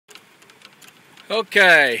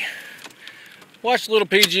Okay, watched a little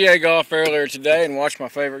PGA golf earlier today and watched my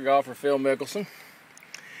favorite golfer, Phil Mickelson.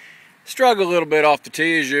 Struggled a little bit off the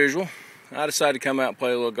tee as usual. I decided to come out and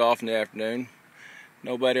play a little golf in the afternoon.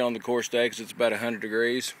 Nobody on the course today because it's about 100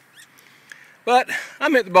 degrees. But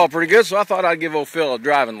I'm hitting the ball pretty good, so I thought I'd give old Phil a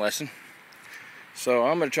driving lesson. So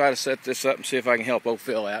I'm going to try to set this up and see if I can help old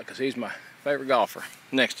Phil out because he's my favorite golfer,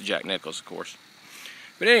 next to Jack Nicklaus, of course.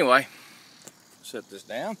 But anyway, set this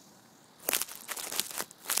down.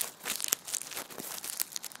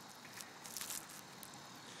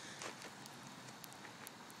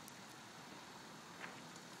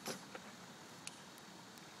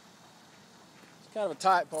 It's kind of a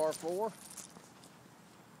tight par 4, which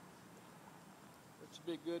would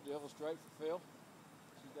be good to illustrate for Phil.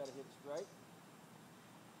 He's got to hit it straight.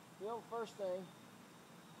 Phil, first thing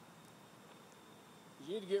is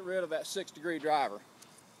you need to get rid of that 6-degree driver.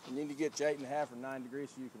 You need to get to 8.5 or 9 degrees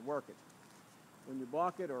so you can work it. When you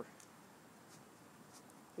block it or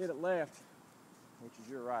hit it left, which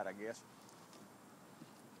is your right, I guess,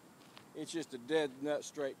 it's just a dead nut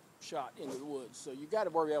straight shot into the woods. So you got to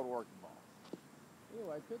be able to work the ball.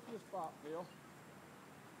 Anyway, pick your spot, Phil.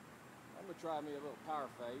 I'm going to try me a little power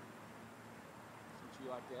fade, since you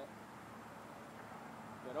like that.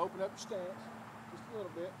 You got to open up your stance just a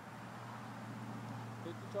little bit.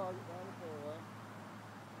 Hit the target down the fairway.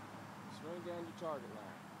 Swing down your target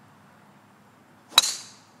line.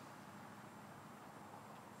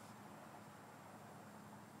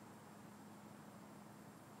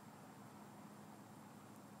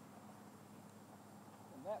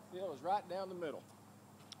 And that, Phil, is right down the middle.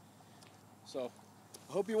 So,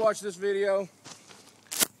 I hope you watch this video.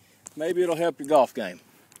 Maybe it'll help your golf game.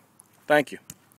 Thank you.